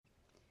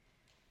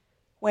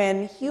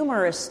When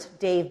humorist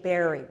Dave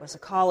Barry was a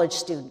college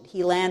student,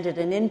 he landed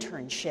an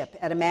internship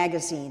at a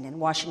magazine in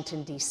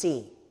Washington,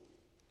 D.C.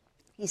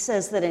 He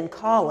says that in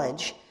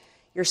college,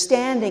 your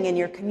standing in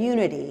your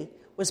community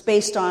was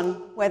based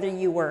on whether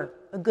you were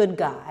a good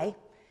guy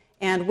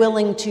and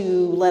willing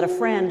to let a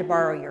friend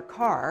borrow your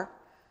car,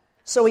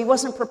 so he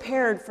wasn't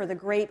prepared for the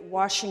great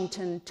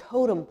Washington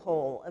totem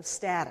pole of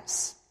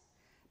status.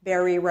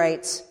 Barry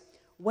writes,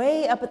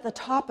 "Way up at the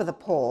top of the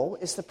pole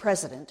is the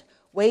president,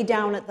 way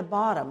down at the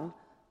bottom,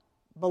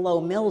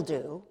 below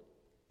mildew,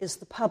 is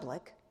the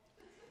public,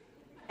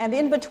 and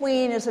in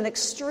between is an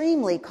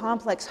extremely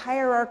complex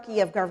hierarchy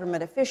of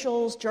government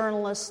officials,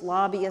 journalists,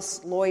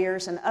 lobbyists,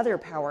 lawyers, and other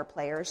power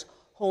players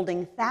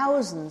holding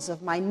thousands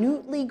of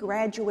minutely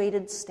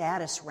graduated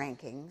status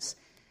rankings,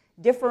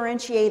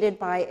 differentiated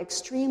by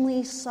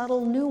extremely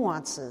subtle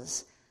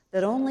nuances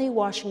that only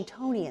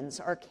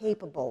Washingtonians are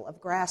capable of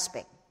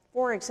grasping.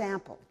 For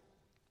example,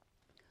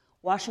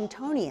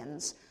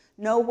 Washingtonians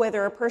know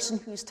whether a person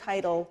whose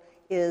title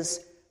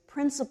is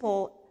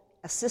Principal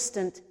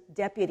Assistant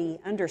Deputy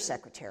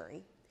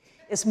Undersecretary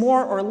is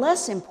more or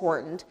less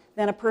important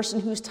than a person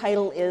whose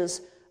title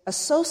is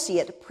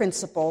Associate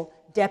Principal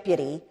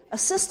Deputy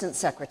Assistant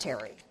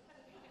Secretary.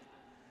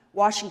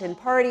 Washington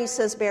parties,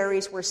 says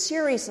Barry's, were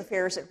serious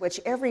affairs at which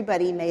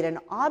everybody made an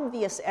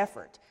obvious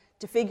effort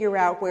to figure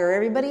out where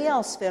everybody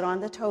else fit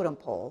on the totem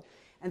pole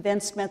and then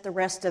spent the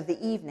rest of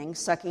the evening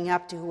sucking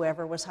up to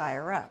whoever was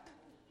higher up.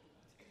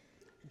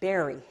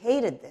 Barry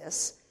hated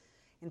this,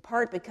 in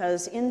part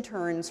because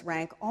interns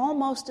rank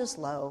almost as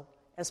low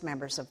as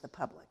members of the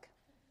public.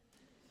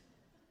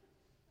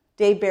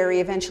 Dave Barry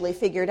eventually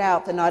figured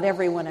out that not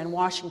everyone in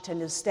Washington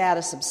is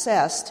status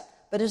obsessed,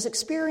 but his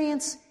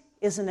experience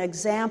is an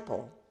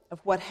example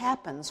of what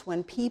happens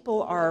when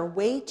people are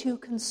way too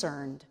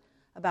concerned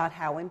about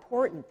how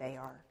important they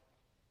are.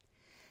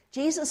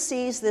 Jesus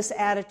sees this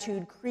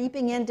attitude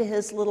creeping into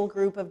his little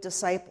group of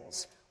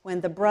disciples when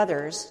the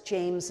brothers,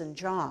 James and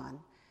John,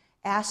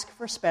 ask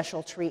for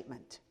special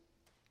treatment.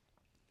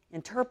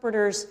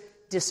 Interpreters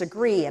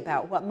disagree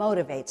about what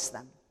motivates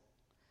them.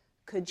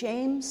 Could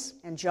James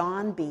and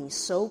John be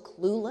so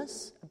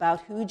clueless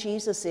about who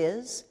Jesus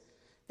is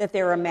that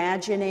they're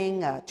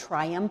imagining a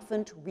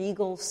triumphant,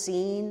 regal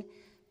scene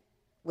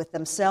with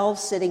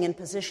themselves sitting in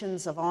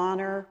positions of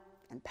honor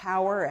and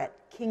power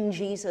at King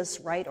Jesus'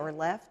 right or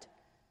left?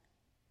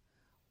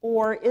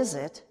 Or is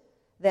it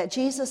that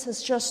Jesus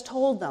has just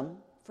told them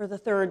for the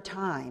third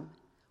time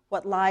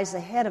what lies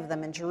ahead of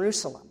them in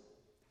Jerusalem,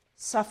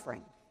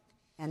 suffering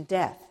and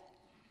death?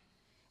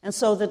 And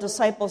so the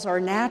disciples are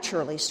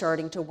naturally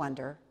starting to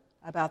wonder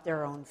about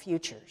their own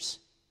futures.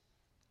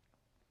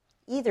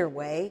 Either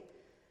way,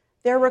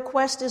 their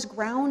request is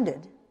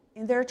grounded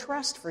in their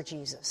trust for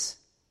Jesus.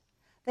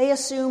 They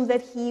assume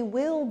that he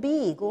will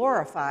be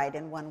glorified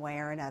in one way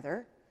or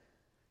another.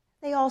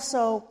 They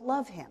also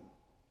love him.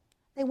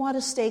 They want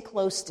to stay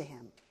close to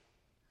him.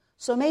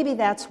 So maybe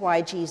that's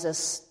why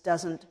Jesus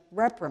doesn't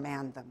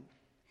reprimand them.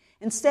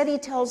 Instead, he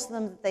tells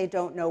them that they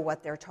don't know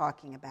what they're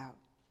talking about.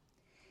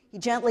 He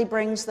gently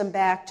brings them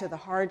back to the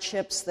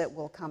hardships that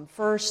will come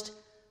first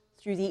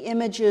through the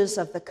images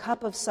of the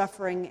cup of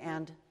suffering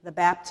and the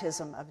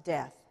baptism of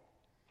death.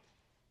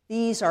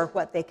 These are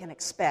what they can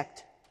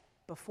expect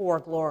before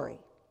glory.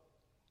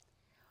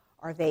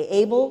 Are they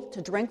able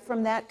to drink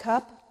from that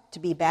cup, to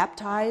be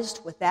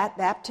baptized with that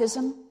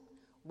baptism?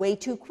 Way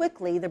too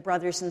quickly, the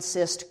brothers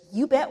insist,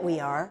 "You bet we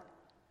are."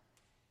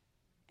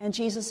 And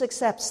Jesus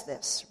accepts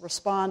this,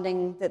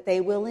 responding that they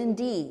will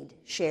indeed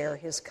share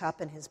his cup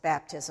and his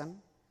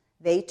baptism.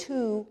 They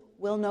too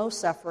will know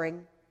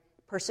suffering,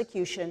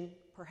 persecution,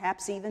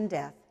 perhaps even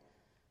death,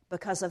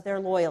 because of their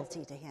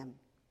loyalty to him.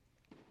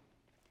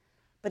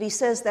 But he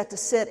says that to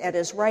sit at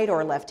his right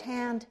or left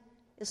hand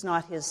is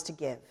not his to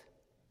give.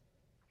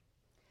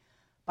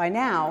 By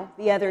now,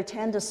 the other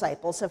 10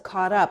 disciples have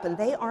caught up, and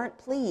they aren't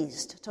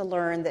pleased to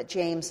learn that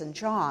James and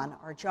John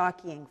are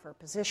jockeying for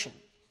position.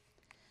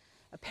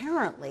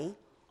 Apparently,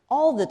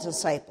 all the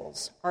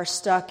disciples are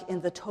stuck in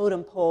the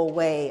totem pole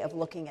way of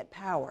looking at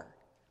power.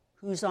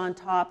 Who's on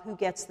top, who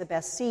gets the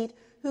best seat,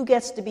 who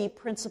gets to be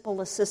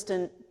principal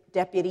assistant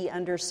deputy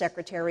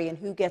undersecretary, and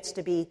who gets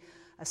to be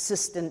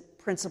assistant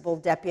principal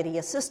deputy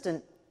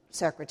assistant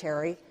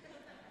secretary.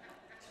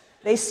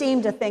 They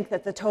seem to think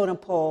that the totem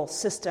pole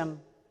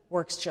system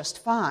works just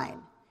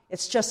fine.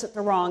 It's just that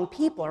the wrong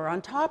people are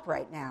on top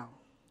right now.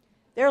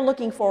 They're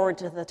looking forward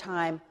to the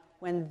time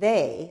when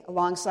they,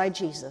 alongside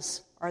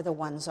Jesus, are the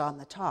ones on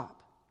the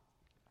top.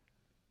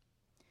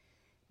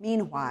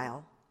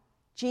 Meanwhile,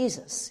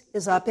 Jesus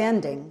is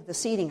upending the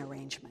seating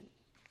arrangement.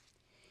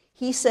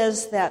 He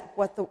says that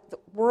what the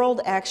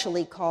world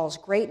actually calls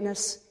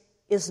greatness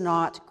is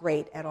not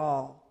great at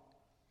all.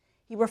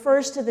 He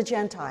refers to the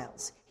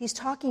Gentiles. He's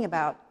talking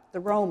about the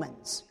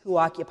Romans who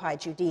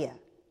occupied Judea.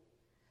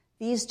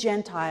 These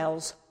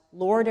Gentiles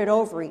lord it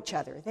over each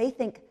other. They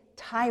think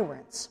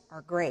tyrants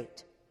are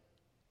great.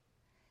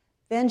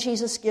 Then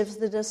Jesus gives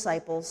the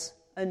disciples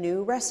a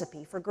new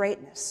recipe for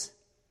greatness.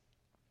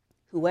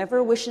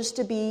 Whoever wishes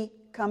to be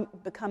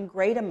become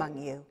great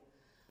among you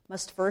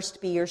must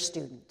first be your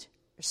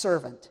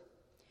servant,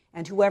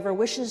 and whoever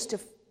wishes to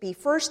be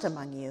first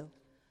among you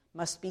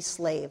must be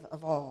slave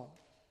of all.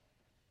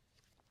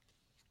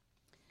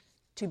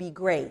 To be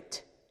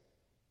great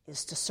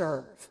is to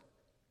serve.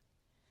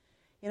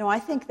 I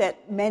think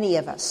that many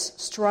of us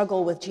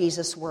struggle with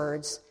Jesus'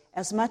 words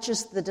as much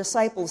as the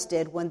disciples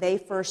did when they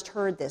first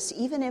heard this,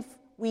 even if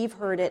we've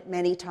heard it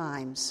many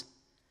times.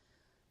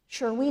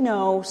 Sure, we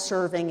know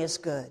serving is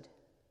good,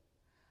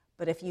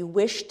 but if you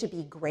wish to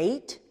be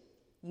great,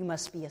 you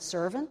must be a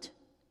servant.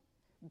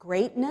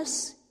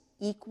 Greatness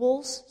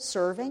equals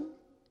serving.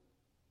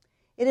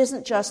 It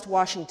isn't just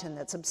Washington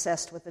that's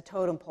obsessed with the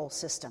totem pole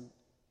system,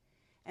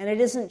 and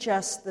it isn't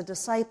just the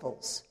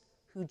disciples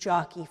who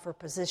jockey for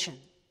position.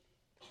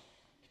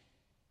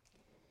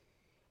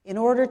 In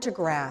order to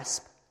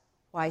grasp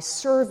why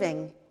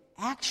serving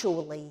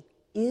actually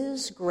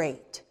is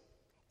great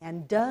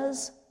and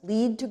does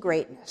lead to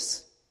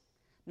greatness,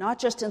 not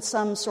just in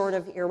some sort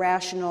of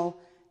irrational,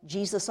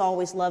 Jesus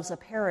always loves a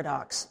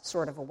paradox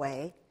sort of a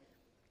way,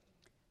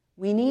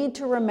 we need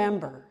to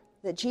remember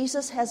that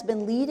Jesus has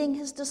been leading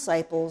his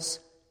disciples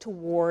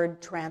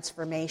toward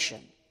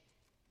transformation,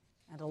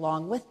 and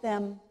along with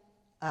them,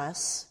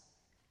 us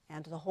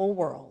and the whole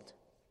world.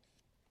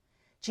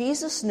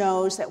 Jesus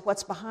knows that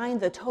what's behind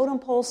the totem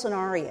pole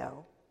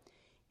scenario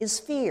is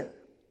fear.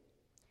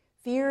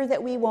 Fear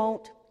that we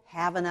won't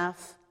have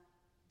enough,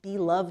 be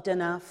loved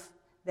enough,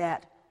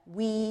 that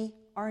we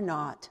are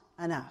not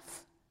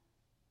enough.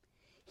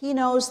 He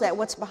knows that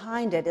what's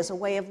behind it is a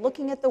way of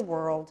looking at the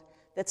world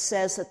that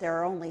says that there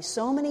are only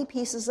so many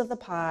pieces of the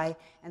pie,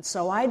 and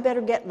so I'd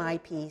better get my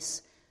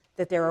piece,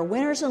 that there are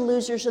winners and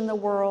losers in the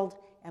world,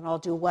 and I'll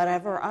do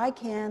whatever I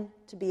can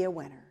to be a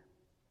winner.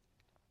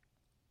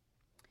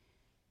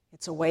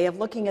 It's a way of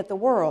looking at the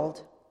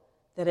world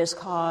that has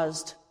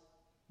caused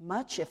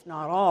much, if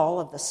not all,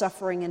 of the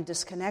suffering and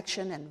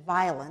disconnection and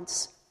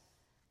violence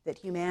that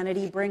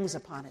humanity brings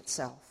upon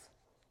itself.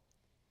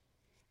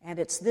 And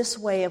it's this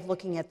way of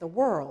looking at the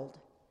world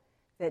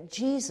that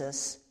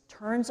Jesus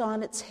turns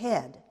on its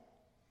head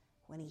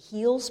when he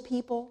heals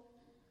people,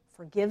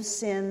 forgives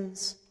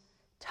sins,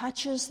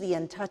 touches the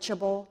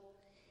untouchable,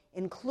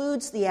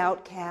 includes the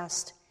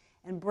outcast,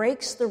 and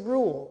breaks the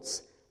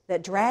rules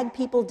that drag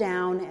people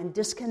down and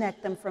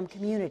disconnect them from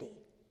community.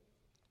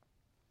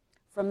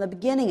 From the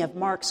beginning of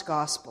Mark's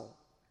gospel,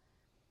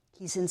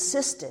 he's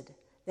insisted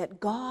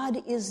that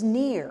God is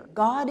near,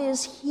 God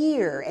is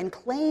here, and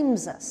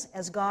claims us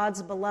as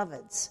God's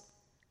beloveds.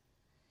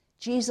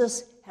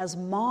 Jesus has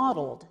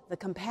modeled the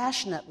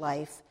compassionate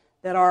life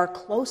that our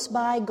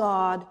close-by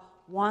God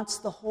wants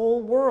the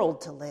whole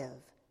world to live.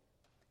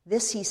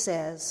 This, he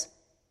says,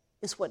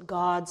 is what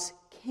God's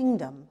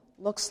kingdom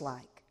looks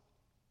like.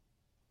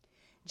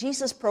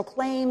 Jesus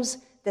proclaims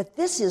that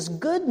this is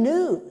good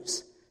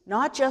news,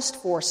 not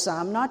just for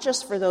some, not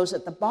just for those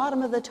at the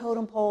bottom of the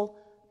totem pole,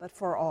 but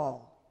for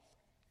all.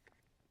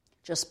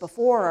 Just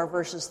before our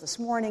verses this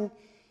morning,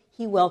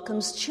 he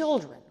welcomes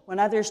children when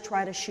others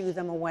try to shoo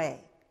them away,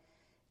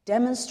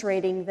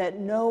 demonstrating that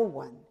no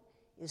one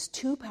is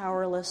too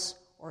powerless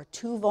or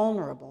too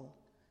vulnerable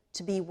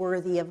to be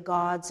worthy of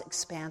God's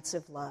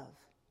expansive love.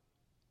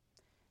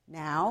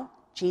 Now,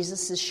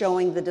 Jesus is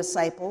showing the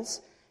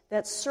disciples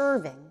that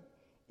serving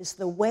is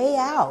the way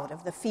out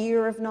of the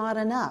fear of not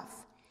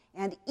enough,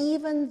 and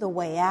even the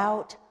way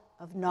out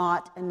of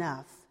not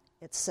enough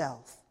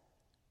itself.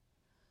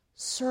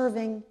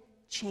 Serving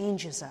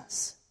changes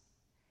us,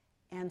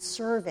 and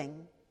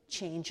serving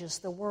changes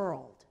the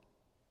world.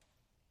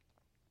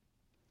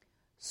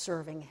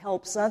 Serving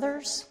helps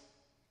others,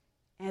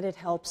 and it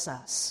helps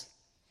us.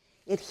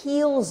 It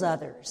heals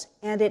others,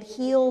 and it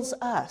heals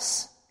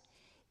us.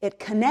 It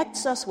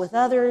connects us with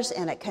others,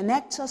 and it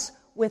connects us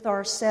with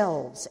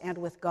ourselves and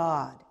with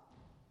God.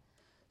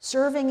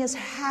 Serving is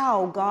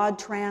how God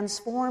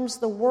transforms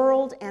the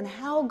world and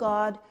how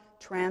God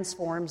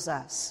transforms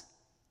us.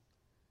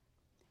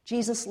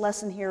 Jesus'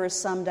 lesson here is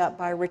summed up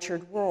by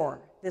Richard Rohr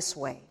this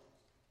way: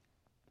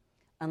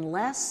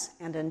 unless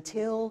and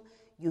until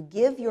you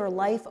give your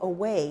life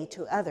away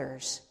to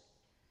others,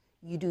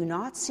 you do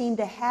not seem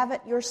to have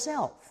it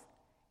yourself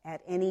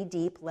at any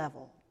deep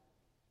level.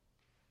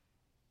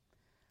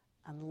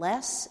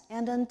 Unless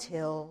and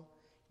until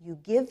you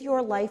give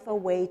your life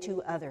away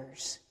to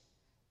others,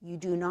 you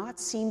do not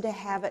seem to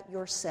have it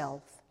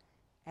yourself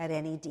at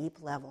any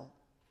deep level.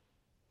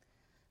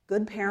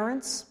 Good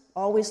parents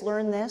always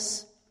learn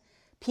this.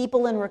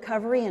 People in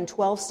recovery and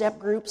 12-step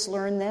groups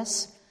learn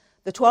this.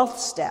 The 12th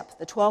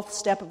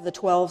step of the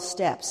 12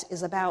 steps,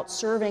 is about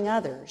serving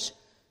others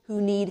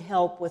who need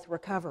help with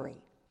recovery.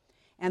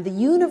 And the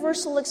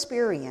universal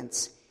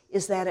experience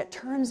is that it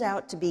turns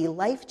out to be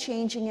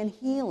life-changing and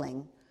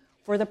healing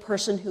for the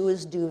person who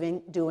is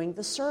doing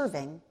the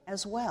serving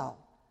as well.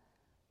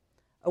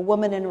 A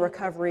woman in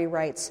recovery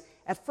writes,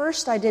 "At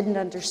first I didn't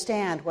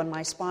understand when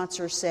my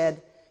sponsor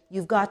said,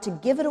 'You've got to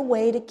give it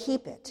away to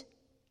keep it.'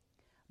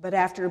 But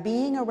after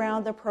being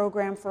around the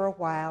program for a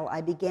while,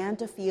 I began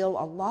to feel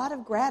a lot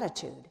of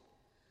gratitude.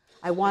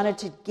 I wanted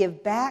to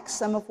give back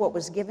some of what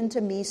was given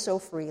to me so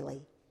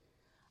freely.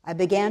 I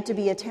began to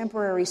be a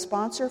temporary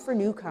sponsor for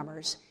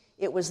newcomers.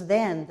 It was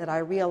then that I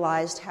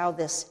realized how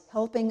this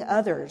helping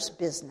others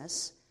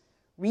business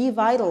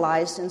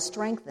revitalized and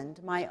strengthened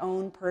my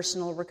own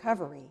personal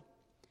recovery.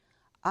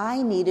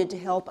 I needed to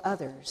help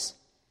others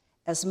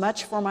as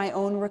much for my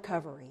own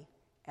recovery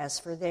as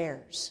for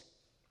theirs.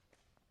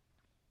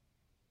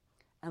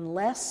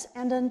 Unless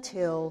and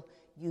until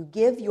you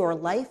give your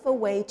life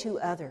away to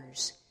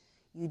others,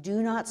 you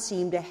do not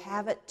seem to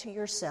have it to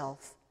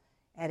yourself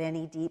at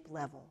any deep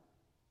level.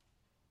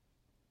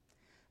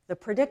 The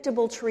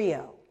predictable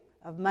trio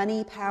of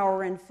money,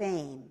 power, and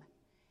fame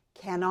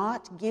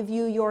cannot give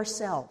you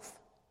yourself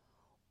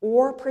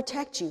or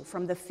protect you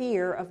from the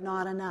fear of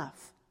not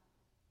enough.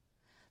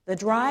 The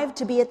drive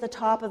to be at the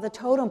top of the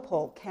totem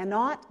pole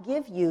cannot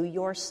give you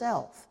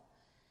yourself.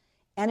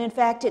 And in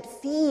fact, it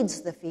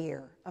feeds the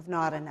fear of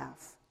not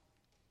enough.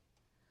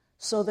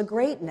 So the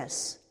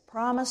greatness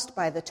promised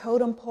by the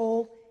totem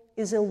pole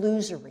is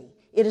illusory.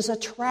 It is a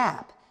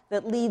trap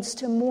that leads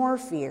to more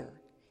fear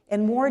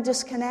and more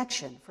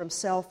disconnection from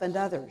self and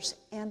others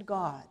and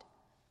God.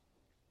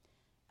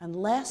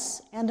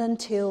 Unless and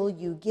until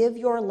you give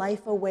your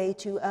life away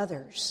to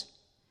others,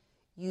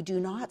 you do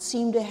not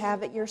seem to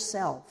have it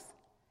yourself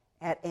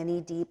at any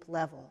deep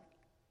level.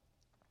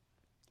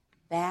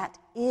 That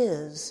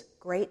is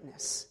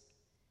greatness.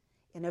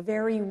 In a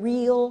very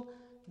real,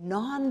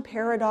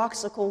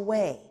 non-paradoxical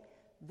way,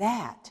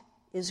 that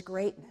is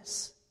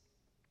greatness.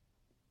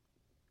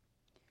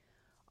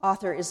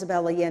 Author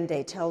Isabel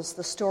Allende tells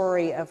the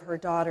story of her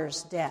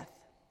daughter's death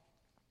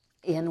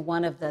in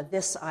one of the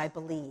This I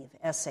Believe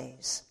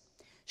essays.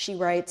 She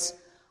writes,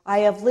 "I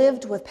have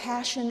lived with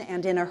passion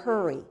and in a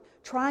hurry,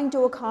 trying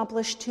to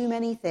accomplish too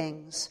many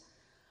things.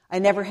 I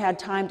never had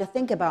time to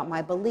think about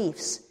my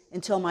beliefs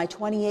until my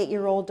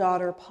 28-year-old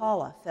daughter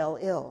Paula fell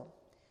ill.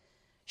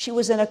 She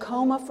was in a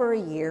coma for a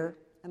year,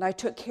 and I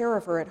took care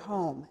of her at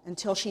home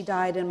until she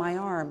died in my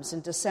arms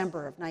in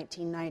December of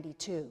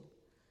 1992.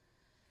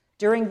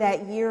 During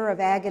that year of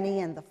agony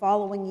and the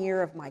following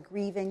year of my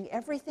grieving,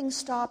 everything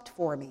stopped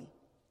for me.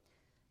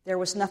 There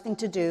was nothing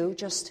to do,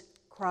 just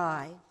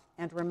cry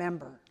and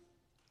remember.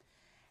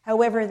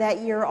 However, that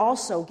year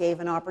also gave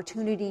an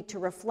opportunity to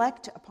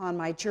reflect upon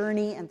my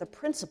journey and the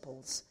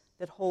principles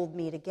that hold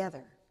me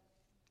together.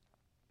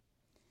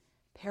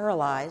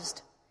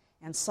 Paralyzed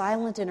and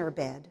silent in her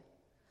bed,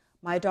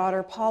 my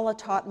daughter Paula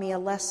taught me a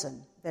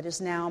lesson that is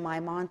now my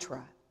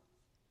mantra.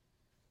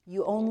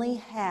 You only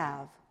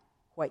have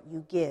what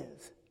you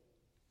give.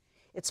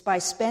 It's by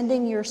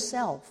spending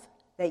yourself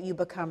that you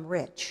become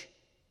rich.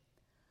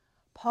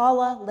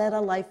 Paula led a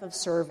life of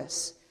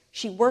service.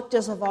 She worked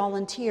as a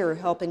volunteer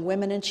helping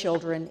women and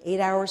children 8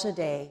 hours a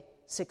day,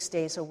 6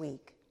 days a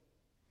week.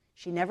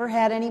 She never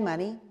had any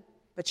money,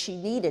 but she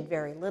needed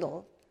very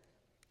little.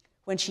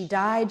 When she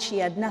died, she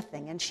had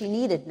nothing, and she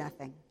needed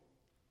nothing.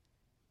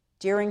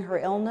 During her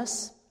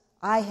illness,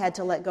 I had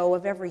to let go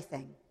of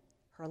everything: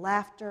 her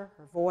laughter,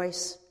 her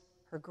voice,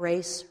 her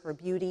grace, her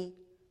beauty,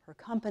 her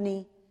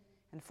company,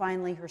 and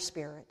finally her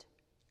spirit.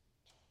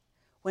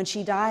 When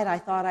she died, I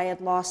thought I had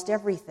lost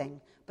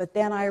everything, but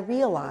then I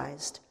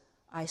realized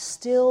I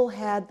still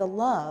had the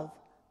love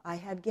I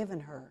had given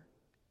her.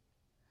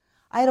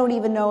 I don't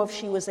even know if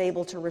she was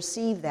able to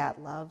receive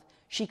that love.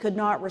 She could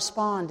not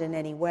respond in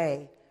any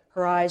way.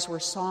 Her eyes were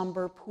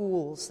somber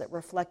pools that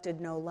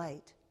reflected no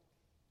light.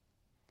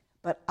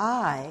 But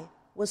I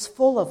was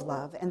full of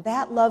love, and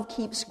that love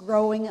keeps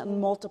growing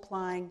and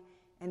multiplying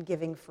and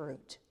giving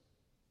fruit.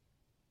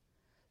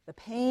 The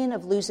pain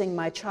of losing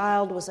my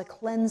child was a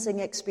cleansing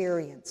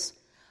experience.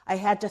 I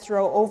had to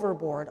throw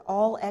overboard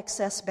all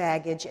excess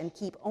baggage and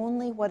keep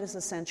only what is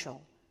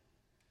essential.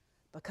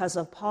 Because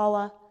of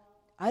Paula,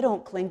 I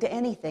don't cling to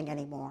anything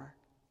anymore.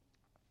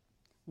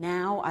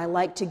 Now I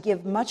like to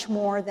give much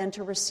more than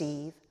to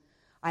receive.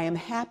 I am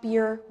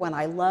happier when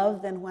I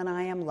love than when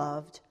I am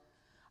loved.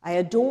 I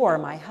adore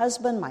my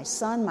husband, my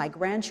son, my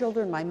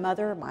grandchildren, my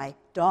mother, my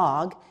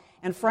dog,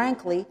 and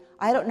frankly,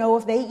 I don't know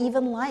if they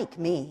even like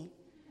me.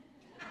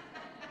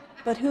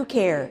 But who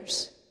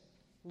cares?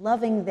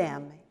 Loving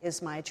them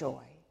is my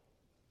joy.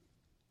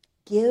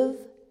 Give,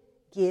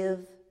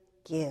 give,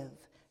 give.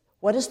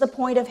 What is the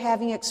point of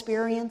having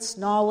experience,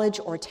 knowledge,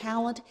 or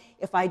talent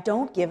if I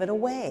don't give it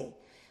away?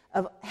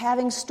 Of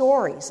having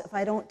stories if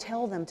I don't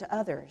tell them to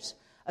others?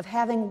 Of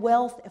having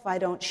wealth if I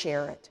don't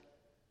share it?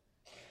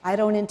 I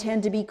don't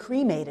intend to be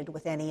cremated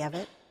with any of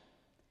it.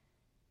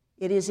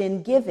 It is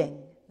in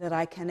giving that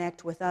I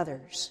connect with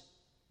others,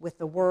 with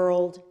the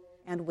world,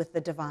 and with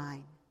the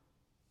divine.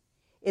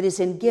 It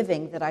is in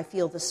giving that I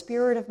feel the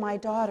spirit of my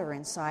daughter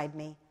inside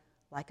me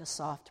like a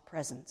soft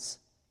presence.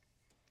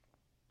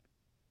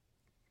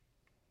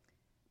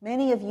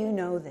 Many of you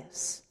know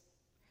this.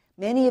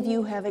 Many of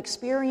you have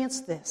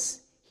experienced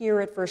this here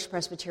at First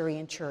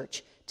Presbyterian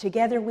Church.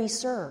 Together we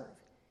serve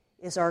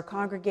is our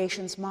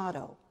congregation's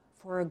motto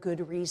for a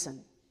good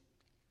reason.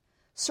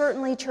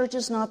 Certainly, church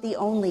is not the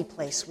only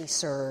place we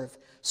serve.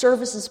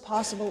 Service is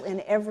possible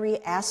in every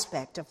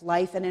aspect of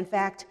life, and in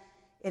fact,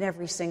 in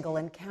every single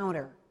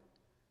encounter.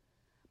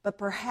 But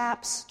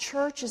perhaps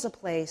church is a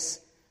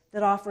place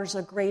that offers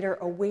a greater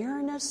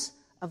awareness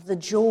of the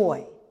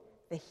joy,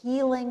 the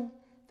healing,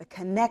 the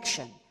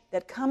connection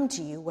that come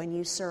to you when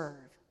you serve.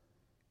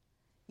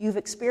 You've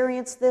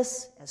experienced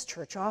this as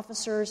church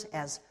officers,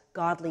 as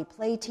godly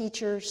play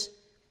teachers,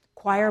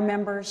 choir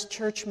members,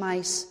 church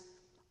mice,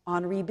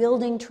 on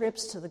rebuilding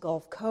trips to the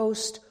Gulf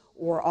Coast,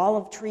 or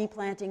olive tree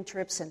planting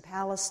trips in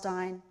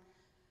Palestine,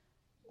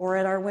 or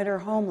at our winter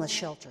homeless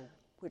shelter,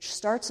 which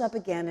starts up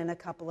again in a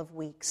couple of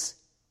weeks.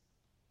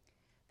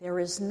 There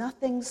is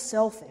nothing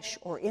selfish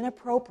or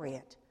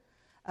inappropriate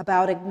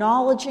about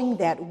acknowledging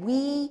that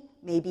we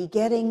may be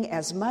getting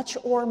as much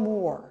or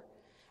more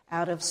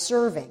out of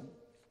serving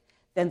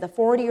than the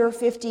 40 or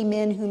 50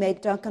 men who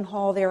make Duncan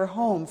Hall their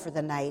home for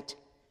the night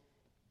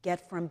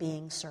get from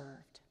being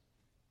served.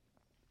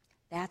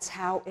 That's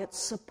how it's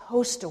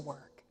supposed to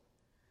work.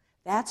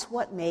 That's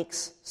what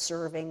makes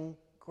serving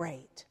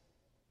great.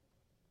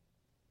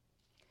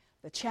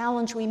 The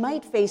challenge we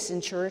might face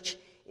in church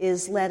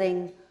is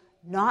letting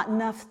not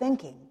enough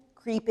thinking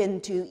creep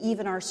into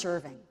even our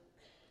serving.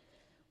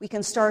 We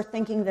can start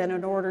thinking that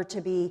in order to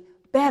be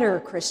better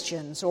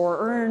Christians or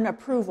earn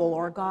approval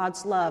or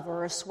God's love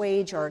or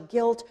assuage our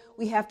guilt,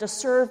 we have to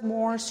serve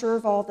more,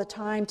 serve all the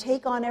time,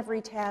 take on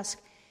every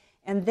task,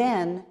 and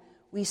then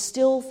we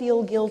still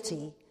feel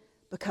guilty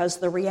because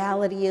the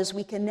reality is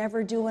we can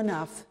never do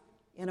enough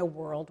in a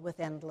world with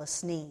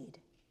endless need.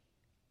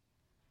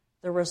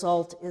 The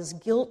result is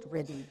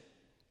guilt-ridden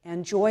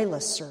and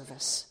joyless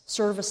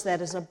service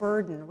that is a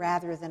burden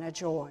rather than a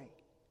joy.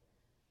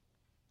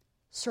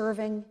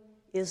 Serving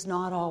is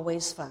not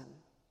always fun,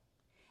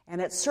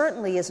 and it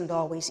certainly isn't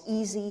always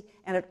easy,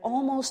 and it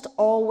almost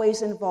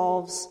always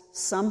involves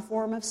some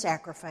form of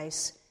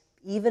sacrifice,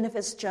 even if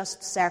it's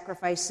just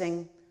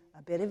sacrificing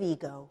a bit of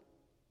ego.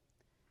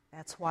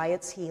 That's why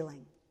it's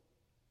healing.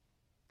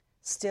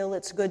 Still,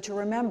 it's good to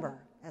remember,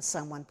 as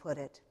someone put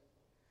it,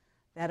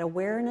 that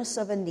awareness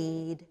of a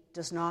need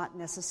does not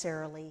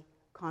necessarily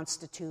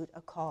constitute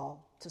a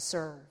call to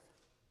serve.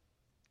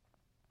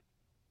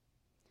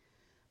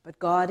 But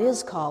God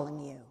is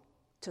calling you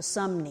to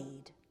some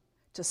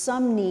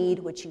need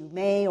which you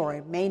may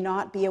or may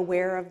not be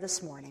aware of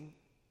this morning.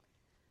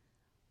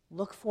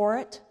 Look for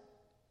it,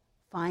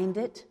 find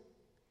it,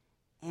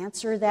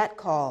 answer that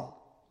call.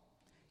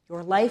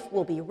 Your life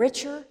will be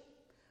richer,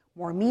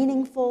 more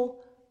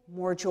meaningful,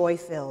 more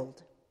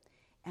joy-filled,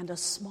 and a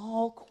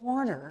small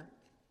corner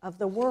of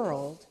the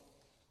world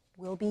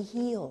will be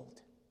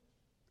healed.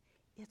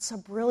 It's a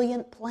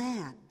brilliant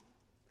plan,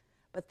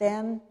 but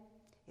then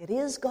it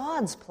is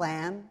God's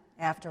plan,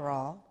 after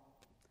all.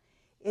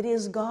 It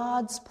is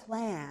God's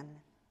plan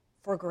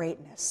for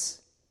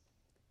greatness.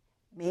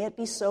 May it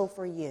be so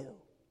for you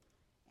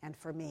and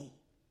for me.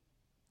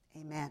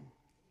 Amen.